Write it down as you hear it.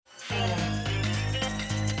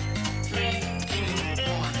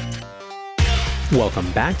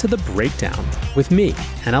Welcome back to The Breakdown with me,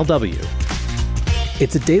 NLW.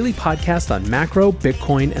 It's a daily podcast on macro,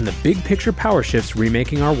 Bitcoin, and the big picture power shifts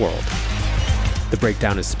remaking our world. The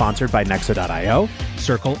Breakdown is sponsored by Nexo.io,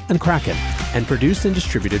 Circle, and Kraken, and produced and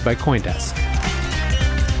distributed by CoinDesk.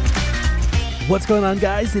 What's going on,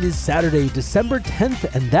 guys? It is Saturday, December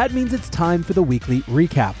 10th, and that means it's time for the weekly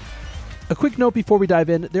recap. A quick note before we dive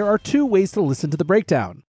in, there are two ways to listen to The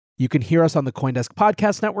Breakdown. You can hear us on the CoinDesk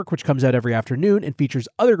Podcast Network, which comes out every afternoon and features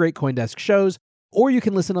other great CoinDesk shows, or you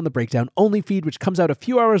can listen on the Breakdown Only feed, which comes out a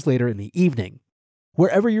few hours later in the evening.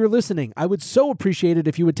 Wherever you're listening, I would so appreciate it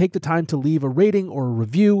if you would take the time to leave a rating or a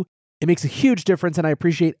review. It makes a huge difference, and I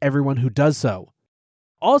appreciate everyone who does so.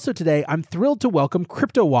 Also today, I'm thrilled to welcome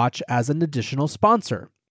CryptoWatch as an additional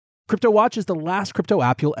sponsor. CryptoWatch is the last crypto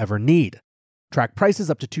app you'll ever need. Track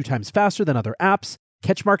prices up to 2 times faster than other apps,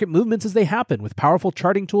 catch market movements as they happen with powerful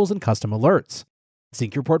charting tools and custom alerts.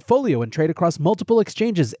 Sync your portfolio and trade across multiple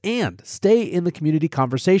exchanges, and stay in the community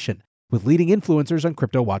conversation with leading influencers on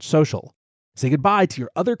CryptoWatch Social. Say goodbye to your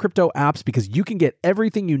other crypto apps because you can get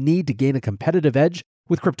everything you need to gain a competitive edge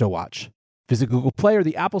with CryptoWatch. Visit Google Play or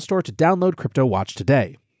the Apple Store to download CryptoWatch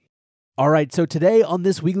today. All right, so today on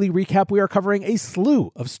this weekly recap, we are covering a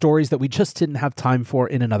slew of stories that we just didn't have time for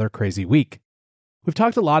in another crazy week. We've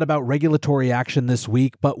talked a lot about regulatory action this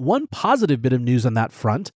week, but one positive bit of news on that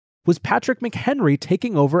front was Patrick McHenry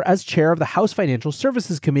taking over as chair of the House Financial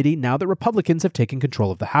Services Committee now that Republicans have taken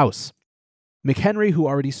control of the House. McHenry, who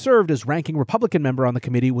already served as ranking Republican member on the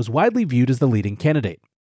committee, was widely viewed as the leading candidate.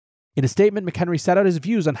 In a statement, McHenry set out his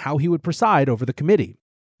views on how he would preside over the committee.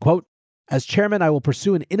 Quote, "As chairman, I will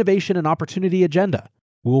pursue an innovation and opportunity agenda.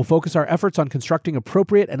 We will focus our efforts on constructing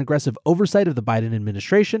appropriate and aggressive oversight of the Biden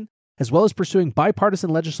administration, as well as pursuing bipartisan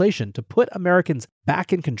legislation to put Americans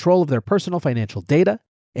back in control of their personal financial data,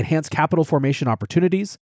 enhance capital formation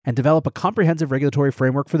opportunities, and develop a comprehensive regulatory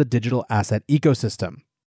framework for the digital asset ecosystem."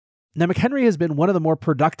 Now, McHenry has been one of the more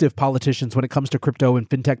productive politicians when it comes to crypto and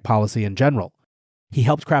fintech policy in general. He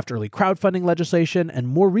helped craft early crowdfunding legislation and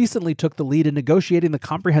more recently took the lead in negotiating the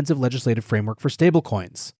comprehensive legislative framework for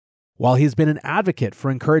stablecoins. While he has been an advocate for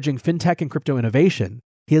encouraging fintech and crypto innovation,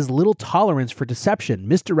 he has little tolerance for deception,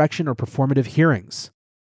 misdirection, or performative hearings.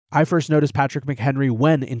 I first noticed Patrick McHenry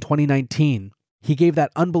when, in 2019, he gave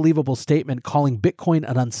that unbelievable statement calling Bitcoin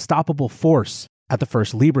an unstoppable force at the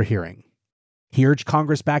first Libra hearing. He urged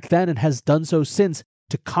Congress back then and has done so since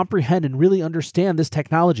to comprehend and really understand this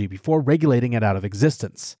technology before regulating it out of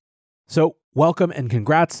existence. So, welcome and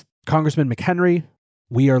congrats, Congressman McHenry.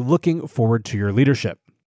 We are looking forward to your leadership.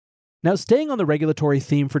 Now, staying on the regulatory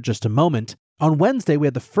theme for just a moment, on Wednesday, we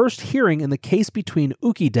had the first hearing in the case between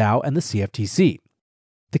UkiDAO and the CFTC.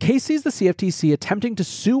 The case sees the CFTC attempting to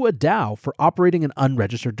sue a DAO for operating an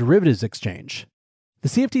unregistered derivatives exchange. The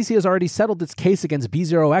CFTC has already settled its case against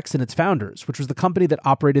B0X and its founders, which was the company that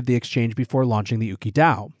operated the exchange before launching the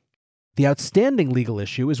UkiDAO. The outstanding legal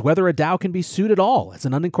issue is whether a DAO can be sued at all as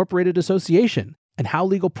an unincorporated association, and how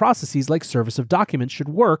legal processes like service of documents should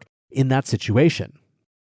work in that situation.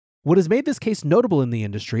 What has made this case notable in the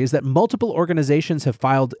industry is that multiple organizations have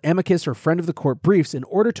filed amicus or friend of the court briefs in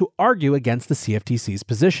order to argue against the CFTC's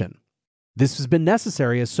position. This has been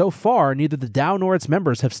necessary as so far neither the DAO nor its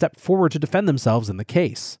members have stepped forward to defend themselves in the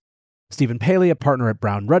case. Stephen Paley, a partner at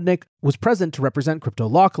Brown Rudnick, was present to represent crypto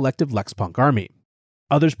law collective Lexpunk Army.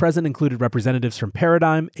 Others present included representatives from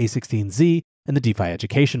Paradigm, A16Z, and the DeFi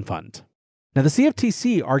Education Fund. Now, the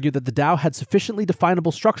CFTC argued that the DAO had sufficiently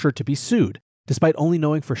definable structure to be sued, despite only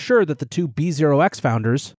knowing for sure that the two B0X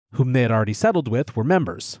founders, whom they had already settled with, were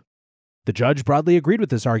members. The judge broadly agreed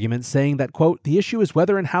with this argument, saying that, quote, "The issue is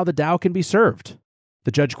whether and how the DAO can be served."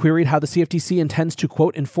 The judge queried how the CFTC intends to,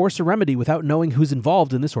 quote, "enforce a remedy without knowing who's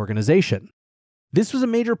involved in this organization." This was a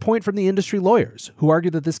major point from the industry lawyers, who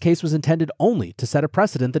argued that this case was intended only to set a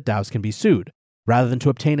precedent that DAOs can be sued, rather than to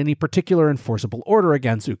obtain any particular enforceable order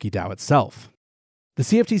against UkiDAO itself. The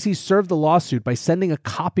CFTC served the lawsuit by sending a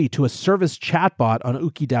copy to a service chatbot on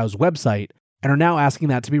UkiDAO's website and are now asking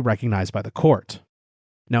that to be recognized by the court.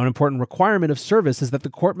 Now, an important requirement of service is that the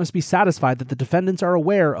court must be satisfied that the defendants are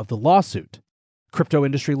aware of the lawsuit. Crypto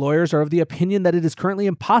industry lawyers are of the opinion that it is currently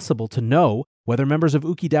impossible to know whether members of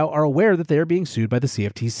UkiDAO are aware that they are being sued by the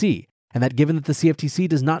CFTC, and that given that the CFTC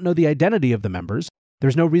does not know the identity of the members,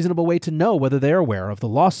 there's no reasonable way to know whether they are aware of the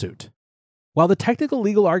lawsuit. While the technical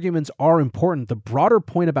legal arguments are important, the broader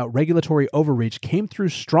point about regulatory overreach came through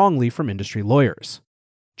strongly from industry lawyers.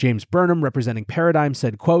 James Burnham, representing Paradigm,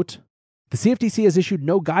 said, quote, "The CFTC has issued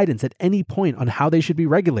no guidance at any point on how they should be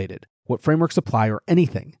regulated, what frameworks apply, or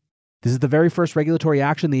anything. This is the very first regulatory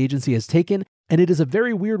action the agency has taken, and it is a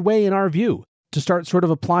very weird way, in our view, to start sort of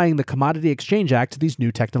applying the Commodity Exchange Act to these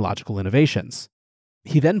new technological innovations.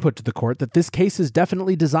 He then put to the court that this case is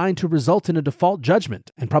definitely designed to result in a default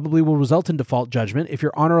judgment, and probably will result in default judgment if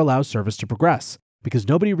Your Honor allows service to progress, because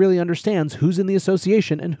nobody really understands who's in the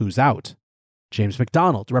association and who's out. James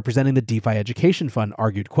McDonald, representing the DeFi Education Fund,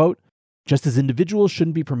 argued, quote, "Just as individuals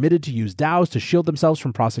shouldn't be permitted to use DAOs to shield themselves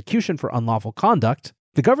from prosecution for unlawful conduct,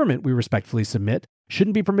 the government, we respectfully submit,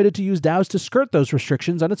 shouldn't be permitted to use DAOs to skirt those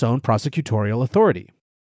restrictions on its own prosecutorial authority."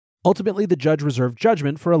 Ultimately, the judge reserved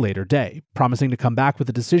judgment for a later day, promising to come back with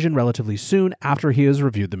a decision relatively soon after he has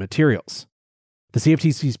reviewed the materials. The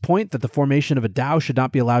CFTC's point that the formation of a DAO should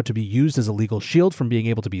not be allowed to be used as a legal shield from being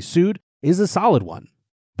able to be sued is a solid one.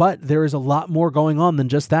 But there is a lot more going on than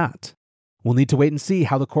just that. We'll need to wait and see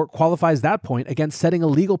how the court qualifies that point against setting a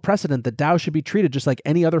legal precedent that DAOs should be treated just like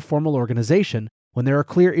any other formal organization when there are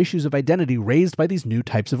clear issues of identity raised by these new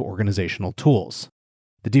types of organizational tools.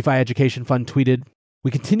 The DeFi Education Fund tweeted,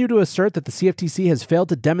 "We continue to assert that the CFTC has failed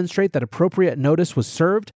to demonstrate that appropriate notice was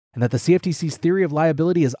served and that the CFTC's theory of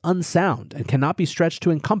liability is unsound and cannot be stretched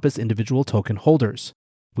to encompass individual token holders.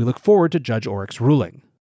 We look forward to Judge Oreck's ruling."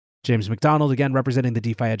 James McDonald, again representing the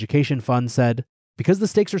DeFi Education Fund, said, "Because the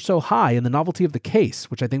stakes are so high and the novelty of the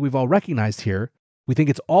case, which I think we've all recognized here, we think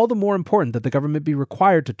it's all the more important that the government be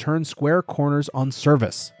required to turn square corners on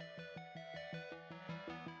service."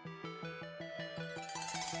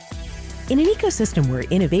 In an ecosystem where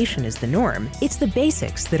innovation is the norm, it's the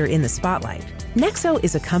basics that are in the spotlight. Nexo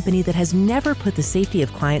is a company that has never put the safety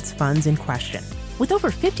of clients' funds in question. With over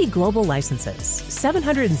 50 global licenses,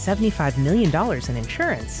 $775 million in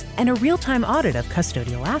insurance, and a real-time audit of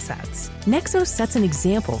custodial assets, Nexo sets an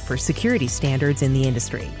example for security standards in the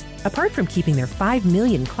industry. Apart from keeping their 5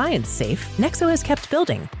 million clients safe, Nexo has kept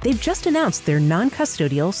building. They've just announced their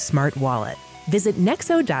non-custodial smart wallet. Visit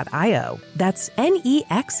nexo.io, that's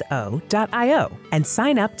NEXO.io, and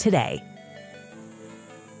sign up today.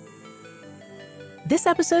 This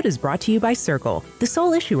episode is brought to you by Circle, the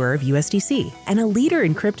sole issuer of USDC, and a leader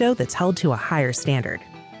in crypto that's held to a higher standard.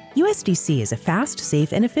 USDC is a fast,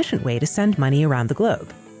 safe, and efficient way to send money around the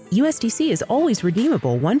globe. USDC is always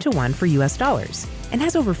redeemable one-to-one for US dollars, and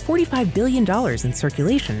has over $45 billion in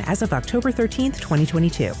circulation as of October 13,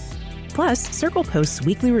 2022. Plus, Circle posts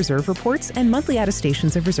weekly reserve reports and monthly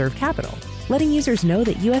attestations of reserve capital, letting users know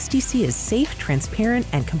that USDC is safe, transparent,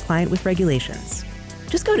 and compliant with regulations.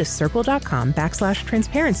 Just go to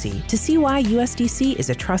circle.com/transparency to see why USDC is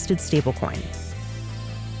a trusted stablecoin.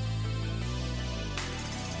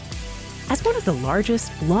 As one of the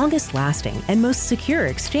largest, longest-lasting, and most secure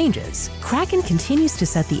exchanges, Kraken continues to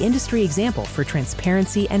set the industry example for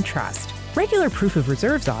transparency and trust. Regular proof of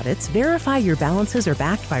reserves audits verify your balances are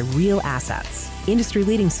backed by real assets.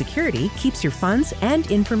 Industry-leading security keeps your funds and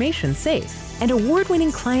information safe. And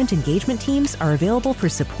award-winning client engagement teams are available for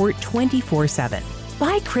support 24/7.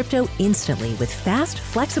 Buy crypto instantly with fast,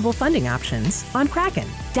 flexible funding options on Kraken.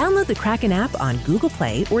 Download the Kraken app on Google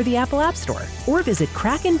Play or the Apple App Store, or visit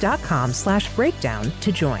kraken.com/breakdown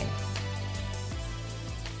to join.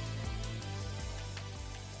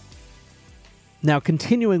 Now,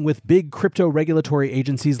 continuing with big crypto regulatory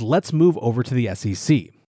agencies, let's move over to the SEC.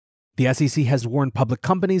 The SEC has warned public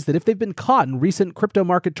companies that if they've been caught in recent crypto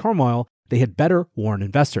market turmoil, they had better warn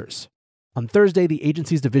investors. On Thursday, the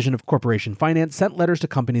agency's Division of Corporation Finance sent letters to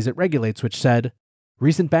companies it regulates, which said,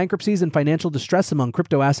 "Recent bankruptcies and financial distress among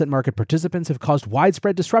crypto asset market participants have caused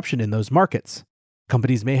widespread disruption in those markets.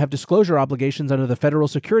 Companies may have disclosure obligations under the federal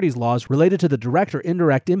securities laws related to the direct or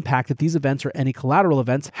indirect impact that these events or any collateral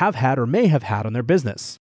events have had or may have had on their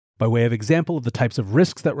business." By way of example of the types of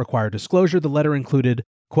risks that require disclosure, the letter included,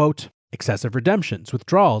 quote, "excessive redemptions,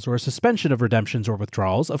 withdrawals, or a suspension of redemptions or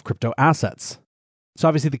withdrawals of crypto assets." So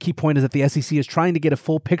obviously the key point is that the SEC is trying to get a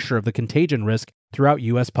full picture of the contagion risk throughout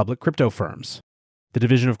U.S. public crypto firms. The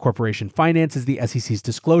Division of Corporation Finance is the SEC's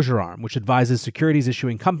disclosure arm, which advises securities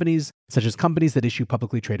issuing companies, such as companies that issue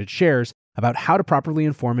publicly traded shares, about how to properly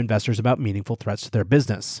inform investors about meaningful threats to their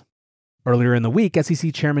business. Earlier in the week,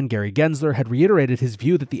 SEC Chairman Gary Gensler had reiterated his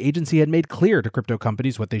view that the agency had made clear to crypto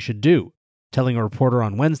companies what they should do, telling a reporter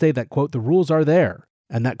on Wednesday that, quote, "the rules are there,"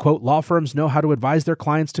 and that, quote, "law firms know how to advise their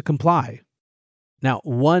clients to comply." Now,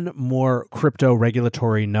 one more crypto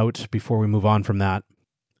regulatory note before we move on from that.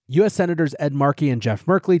 U.S. Senators Ed Markey and Jeff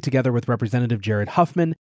Merkley, together with Representative Jared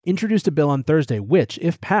Huffman, introduced a bill on Thursday which,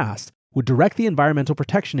 if passed, would direct the Environmental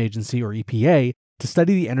Protection Agency, or EPA, to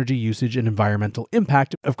study the energy usage and environmental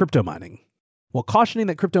impact of crypto mining. While cautioning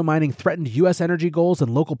that crypto mining threatened U.S. energy goals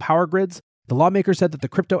and local power grids, the lawmaker said that the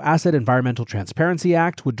Crypto Asset Environmental Transparency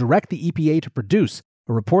Act would direct the EPA to produce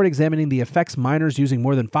a report examining the effects miners using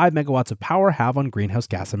more than 5 megawatts of power have on greenhouse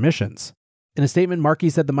gas emissions. In a statement, Markey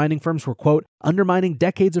said the mining firms were, quote, undermining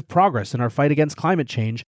decades of progress in our fight against climate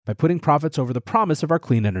change by putting profits over the promise of our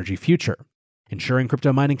clean energy future. Ensuring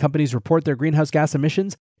crypto mining companies report their greenhouse gas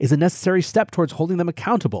emissions is a necessary step towards holding them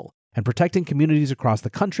accountable and protecting communities across the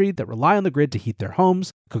country that rely on the grid to heat their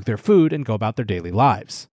homes, cook their food, and go about their daily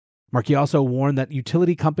lives. Markey also warned that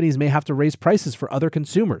utility companies may have to raise prices for other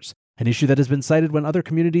consumers, an issue that has been cited when other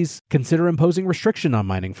communities consider imposing restriction on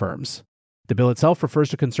mining firms. The bill itself refers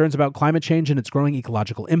to concerns about climate change and its growing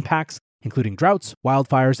ecological impacts, including droughts,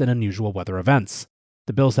 wildfires, and unusual weather events.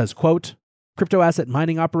 The bill says, quote, crypto asset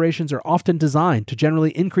mining operations are often designed to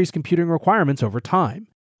generally increase computing requirements over time,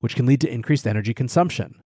 which can lead to increased energy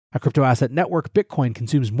consumption. A crypto asset network, Bitcoin,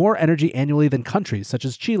 consumes more energy annually than countries such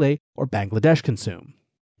as Chile or Bangladesh consume.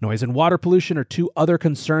 Noise and water pollution are two other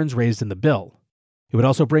concerns raised in the bill. It would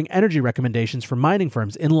also bring energy recommendations for mining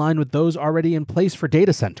firms in line with those already in place for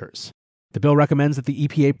data centers. The bill recommends that the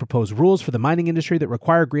EPA propose rules for the mining industry that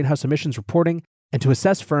require greenhouse emissions reporting and to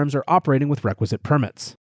assess firms are operating with requisite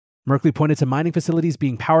permits. Merkley pointed to mining facilities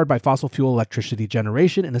being powered by fossil fuel electricity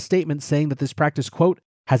generation in a statement saying that this practice, quote,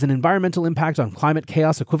 has an environmental impact on climate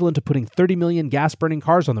chaos equivalent to putting 30 million gas-burning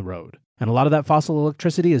cars on the road. And a lot of that fossil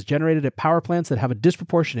electricity is generated at power plants that have a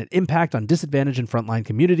disproportionate impact on disadvantaged and frontline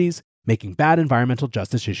communities, making bad environmental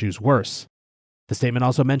justice issues worse. The statement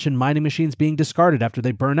also mentioned mining machines being discarded after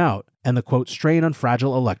they burn out, and the, quote, strain on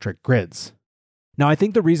fragile electric grids. Now, I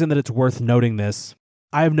think the reason that it's worth noting this,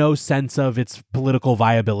 I have no sense of its political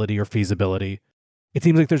viability or feasibility. It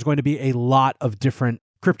seems like there's going to be a lot of different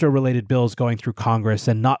crypto-related bills going through Congress,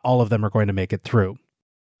 and not all of them are going to make it through.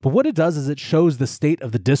 But what it does is it shows the state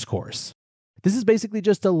of the discourse. This is basically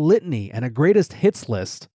just a litany and a greatest hits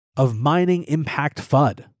list of mining impact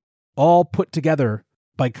FUD, all put together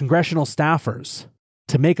by congressional staffers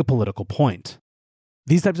to make a political point.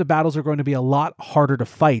 These types of battles are going to be a lot harder to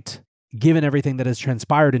fight given everything that has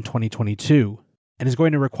transpired in 2022, and is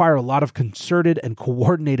going to require a lot of concerted and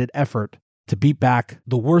coordinated effort to beat back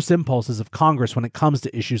the worst impulses of Congress when it comes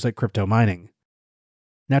to issues like crypto mining.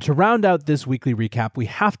 Now, to round out this weekly recap, we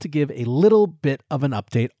have to give a little bit of an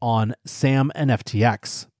update on Sam and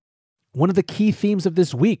FTX. One of the key themes of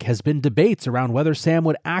this week has been debates around whether Sam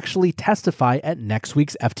would actually testify at next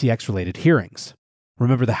week's FTX-related hearings.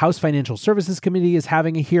 Remember, the House Financial Services Committee is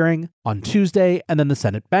having a hearing on Tuesday, and then the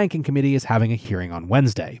Senate Banking Committee is having a hearing on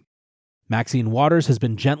Wednesday. Maxine Waters has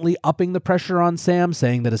been gently upping the pressure on Sam,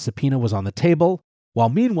 saying that a subpoena was on the table, while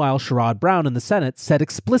meanwhile Sherrod Brown in the Senate said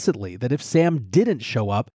explicitly that if Sam didn't show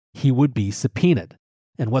up, he would be subpoenaed.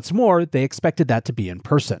 And what's more, they expected that to be in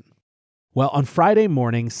person. Well, on Friday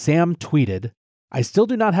morning, Sam tweeted, "I still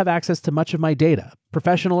do not have access to much of my data,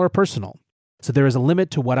 professional or personal, so there is a limit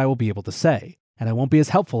to what I will be able to say, and I won't be as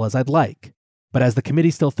helpful as I'd like. But as the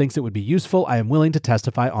committee still thinks it would be useful, I am willing to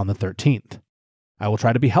testify on the 13th. I will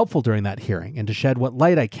try to be helpful during that hearing and to shed what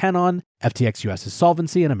light I can on FTX US's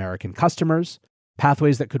solvency and American customers,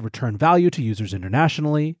 pathways that could return value to users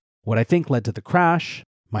internationally, what I think led to the crash,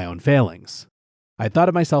 my own failings. I thought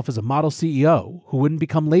of myself as a model CEO who wouldn't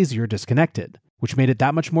become lazy or disconnected, which made it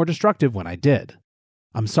that much more destructive when I did.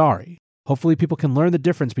 I'm sorry. Hopefully people can learn the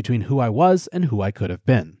difference between who I was and who I could have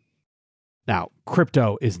been." Now,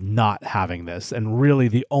 crypto is not having this, and really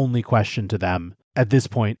the only question to them at this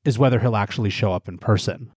point is whether he'll actually show up in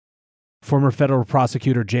person. Former federal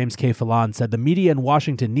prosecutor James K. Fallon said the media in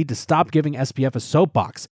Washington need to stop giving SBF a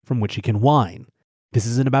soapbox from which he can whine. This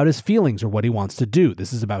isn't about his feelings or what he wants to do.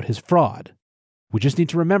 This is about his fraud. We just need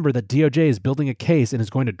to remember that DOJ is building a case and is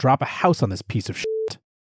going to drop a house on this piece of shit.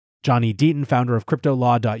 John E. Deaton, founder of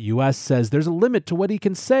CryptoLaw.us, says there's a limit to what he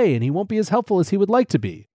can say and he won't be as helpful as he would like to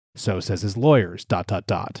be. So says his lawyers, ...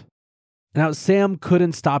 Now, Sam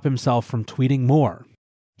couldn't stop himself from tweeting more.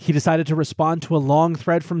 He decided to respond to a long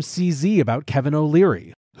thread from CZ about Kevin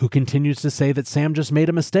O'Leary, who continues to say that Sam just made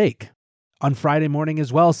a mistake. On Friday morning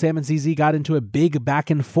as well, Sam and CZ got into a big back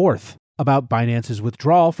and forth about Binance's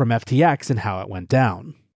withdrawal from FTX and how it went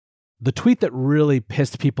down. The tweet that really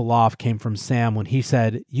pissed people off came from Sam when he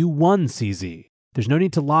said, "You won, CZ. There's no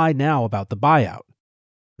need to lie now about the buyout."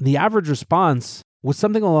 The average response was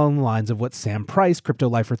something along the lines of what Sam Price,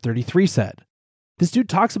 CryptoLifer33, said. This dude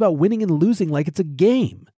talks about winning and losing like it's a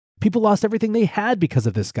game. People lost everything they had because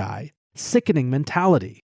of this guy. Sickening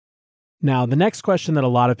mentality. Now, the next question that a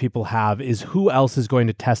lot of people have is who else is going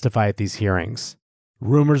to testify at these hearings?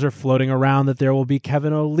 Rumors are floating around that there will be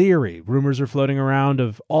Kevin O'Leary. Rumors are floating around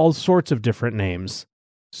of all sorts of different names.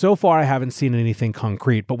 So far, I haven't seen anything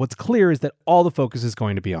concrete, but what's clear is that all the focus is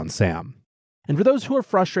going to be on Sam. And for those who are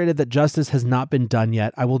frustrated that justice has not been done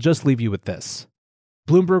yet, I will just leave you with this.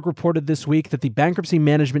 Bloomberg reported this week that the bankruptcy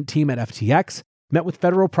management team at FTX met with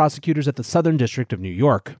federal prosecutors at the Southern District of New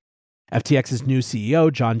York. FTX's new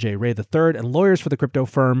CEO, John J. Ray III, and lawyers for the crypto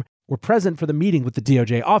firm were present for the meeting with the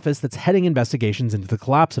DOJ office that's heading investigations into the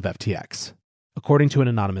collapse of FTX. According to an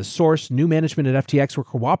anonymous source, new management at FTX were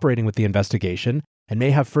cooperating with the investigation and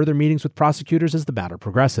may have further meetings with prosecutors as the matter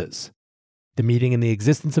progresses. The meeting and the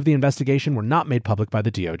existence of the investigation were not made public by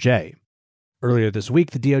the DOJ. Earlier this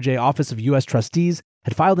week, the DOJ Office of U.S. Trustees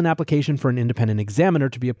had filed an application for an independent examiner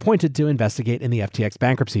to be appointed to investigate in the FTX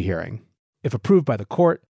bankruptcy hearing. If approved by the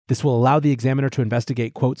court, this will allow the examiner to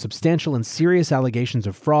investigate, quote, substantial and serious allegations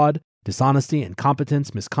of fraud, dishonesty,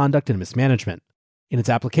 incompetence, misconduct, and mismanagement. In its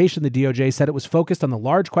application, the DOJ said it was focused on the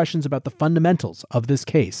large questions about the fundamentals of this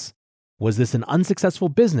case. Was this an unsuccessful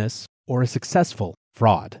business or a successful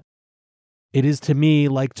fraud? It is to me,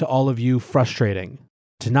 like to all of you, frustrating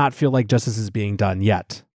to not feel like justice is being done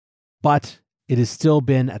yet. But it has still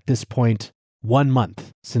been, at this point, 1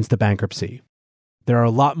 month since the bankruptcy. There are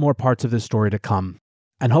a lot more parts of this story to come,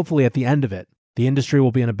 and hopefully at the end of it, the industry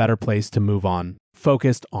will be in a better place to move on,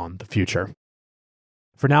 focused on the future.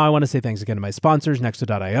 For now, I want to say thanks again to my sponsors,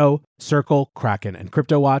 Nexo.io, Circle, Kraken, and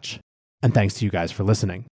CryptoWatch, and thanks to you guys for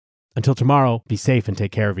listening. Until tomorrow, be safe and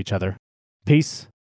take care of each other. Peace,